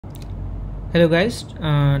Hello guys,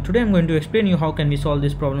 today I'm going to explain you how can we solve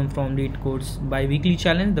this problem from Leetcode's biweekly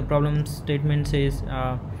challenge. The problem statement says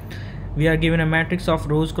we are given a matrix of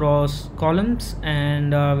rows cross columns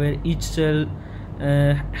and where each cell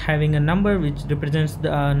having a number which represents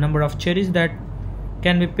the number of cherries that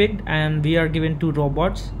can be picked, and we are given two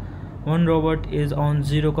robots. One robot is on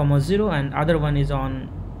 0, 0 and other one is on,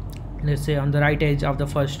 let's say, on the right edge of the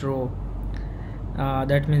first row.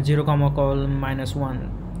 That means 0, column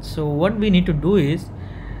 -1. So what we need to do is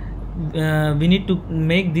we need to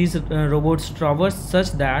make these robots traverse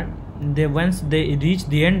such that once they reach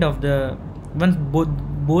the end of the once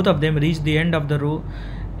both of them reach the end of the row,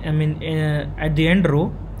 at the end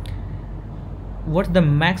row, what's the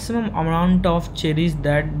maximum amount of cherries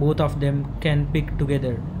that both of them can pick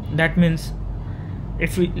together. That means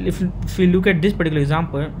if we look at this particular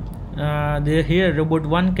example, here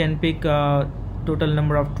robot 1 can pick a total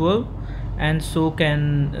number of 12, and so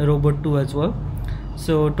can robot 2 as well.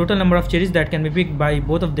 So total number of cherries that can be picked by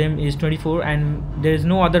both of them is 24, and there is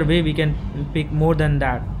no other way we can pick more than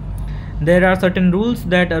that. There are certain rules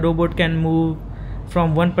that a robot can move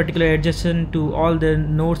from one particular adjacent to all the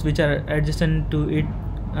nodes which are adjacent to it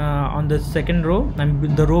on the second row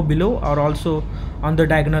and the row below, or also on the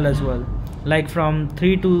diagonal as well, like from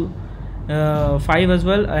 3 to 5 as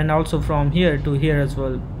well, and also from here to here as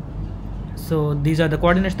well. So these are the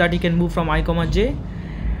coordinates that you can move from I, j,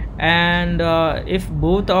 and if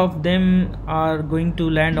both of them are going to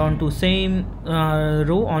land onto same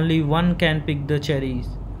row, only one can pick the cherries.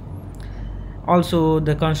 Also,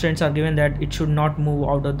 the constraints are given that it should not move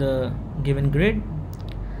out of the given grid.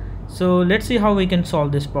 So let's see how we can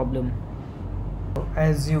solve this problem.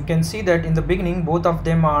 As you can see that in the beginning both of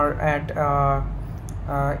them are at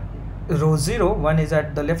row 0. One is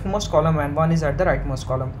at the leftmost column and one is at the rightmost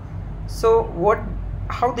column. So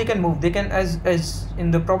how they can move? They can, as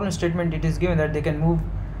in the problem statement it is given that they can move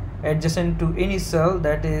adjacent to any cell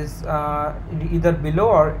that is either below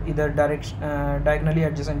or either diagonally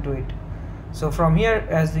adjacent to it. So from here,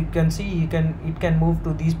 as you can see, it can move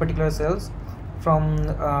to these particular cells from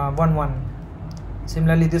 1, 1.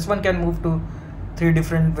 Similarly, this one can move to 3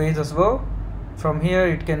 different ways as well. From here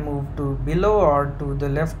it can move to below or to the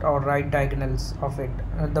left or right diagonals of it,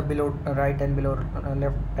 the below right and below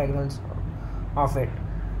left diagonals of it.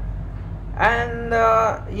 And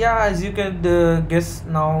yeah, as you can guess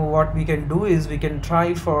now, what we can do is we can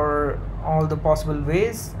try for all the possible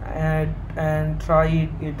ways and try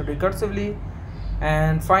it recursively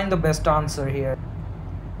and find the best answer here.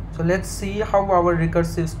 So let's see how our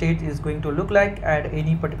recursive state is going to look like at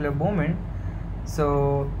any particular moment.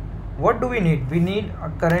 So what do we need? We need a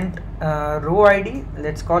current row ID,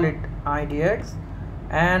 let's call it idx,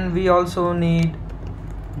 and we also need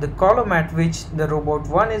the column at which the robot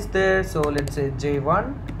 1 is there, so let's say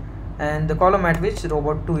j1, and the column at which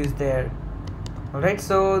robot 2 is there. Alright,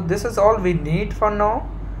 so this is all we need for now,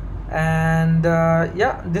 and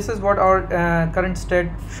yeah, this is what our current state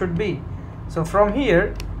should be. So from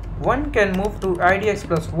here, one can move to idx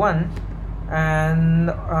plus 1,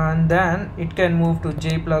 and then it can move to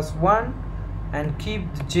j plus 1 and keep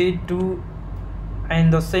j2 in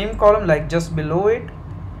the same column, like just below it,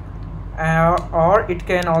 or it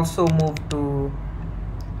can also move to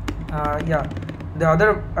yeah, the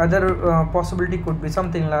other possibility could be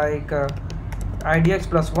something like idx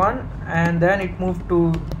plus 1 and then it moved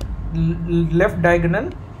to left diagonal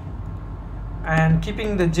and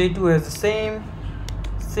keeping the j2 as the same.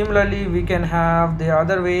 Similarly, we can have the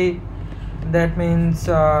other way, that means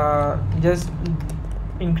just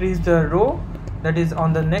increase the row that is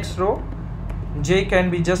on the next row. J can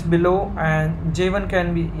be just below and j1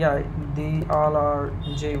 can be, yeah, they all are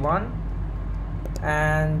j1,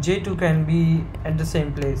 and j2 can be at the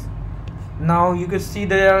same place. Now you could see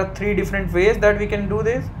there are 3 different ways that we can do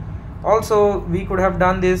this. Also, we could have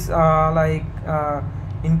done this like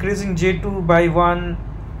increasing j2 by 1,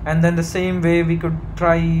 and then the same way we could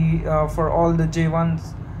try for all the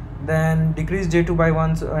j1s, then decrease j2 by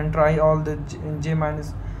 1 and try all the j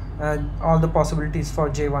minus all the possibilities for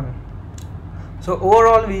j1. So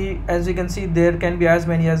overall, as you can see, there can be as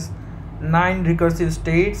many as 9 recursive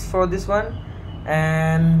states for this one,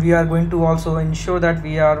 and we are going to also ensure that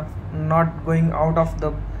we are not going out of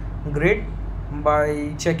the grid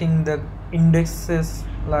by checking the indexes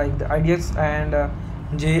like the idx and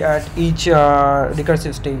j at each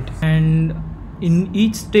recursive state, and in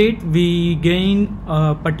each state we gain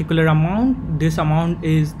a particular amount. This amount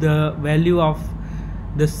is the value of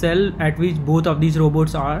the cell at which both of these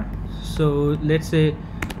robots are. So let's say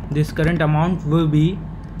this current amount will be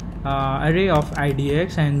array of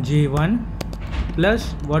idx and j1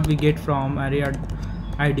 plus what we get from array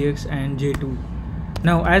idx and j2.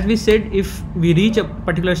 Now as we said, if we reach a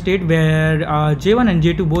particular state where j1 and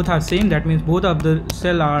j2 both are same, that means both of the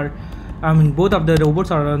cell are both of the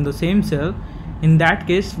robots are on the same cell. In that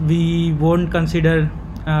case we won't consider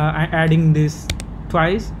adding this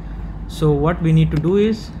twice. So what we need to do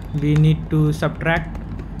is we need to subtract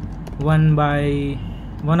one by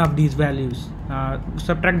one of these values,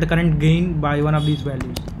 subtract the current gain by one of these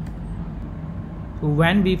values. So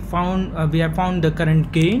when we have found the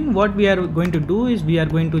current gain, what we are going to do is we are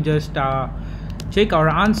going to just check our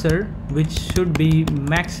answer, which should be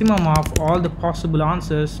maximum of all the possible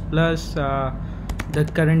answers plus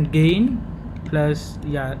the current gain plus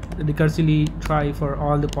recursively try for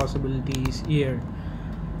all the possibilities here.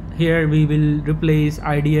 Here we will replace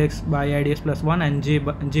idx by idx plus 1 and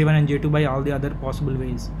j1 and j2 by all the other possible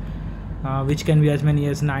ways, which can be as many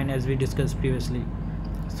as 9 as we discussed previously.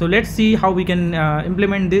 So let's see how we can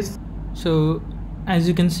implement this. So as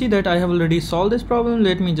you can see that I have already solved this problem.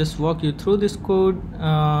 Let me just walk you through this code.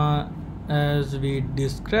 As we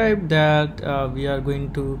described that we are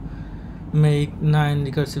going to make 9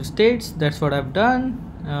 recursive states. That's what I've done.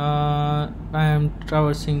 I am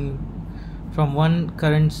traversing from one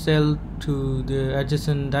current cell to the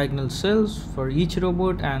adjacent diagonal cells for each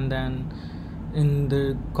robot, and then in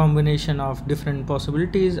the combination of different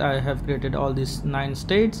possibilities I have created all these 9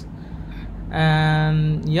 states.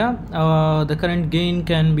 And the current gain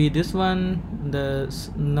can be this one, the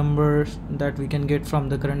numbers that we can get from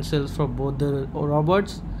the current cells for both the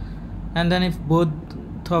robots. And then if both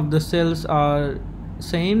of the cells are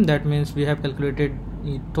same, that means we have calculated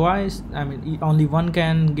it twice. Only one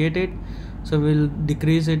can get it, so we'll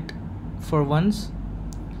decrease it for once.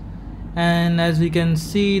 And as we can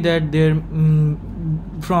see that there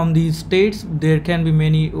from these states there can be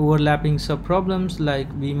many overlapping sub problems, like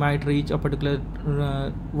we might reach a particular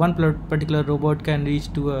one particular robot can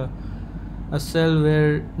reach to a cell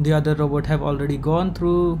where the other robot have already gone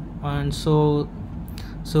through, and so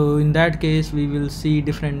in that case we will see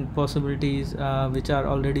different possibilities which are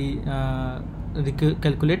already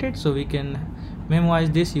calculated. So we can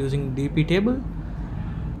memoize this using DP table.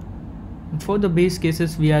 For the base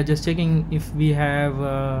cases we are just checking if we have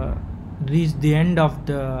reached the end of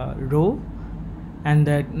the row and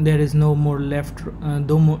that there is no more left,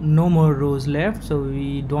 no more rows left, so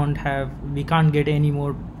we can't get any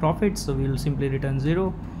more profits, so we will simply return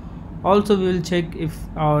 0. Also we will check if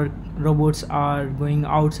our robots are going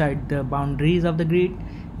outside the boundaries of the grid.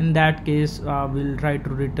 In that case we'll try to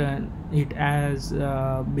return it as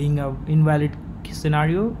being a invalid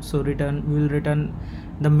scenario, so we will return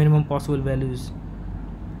the minimum possible values.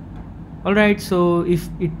 Alright, so if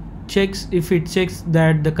it checks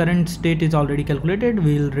that the current state is already calculated,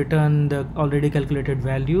 we will return the already calculated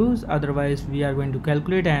values. Otherwise we are going to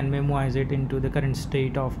calculate and memoize it into the current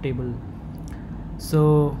state of table.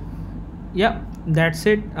 So that's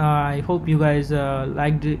it. I hope you guys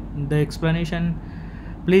liked the explanation.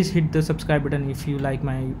 Please hit the subscribe button if you like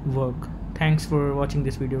my work. Thanks for watching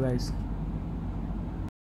this video, guys.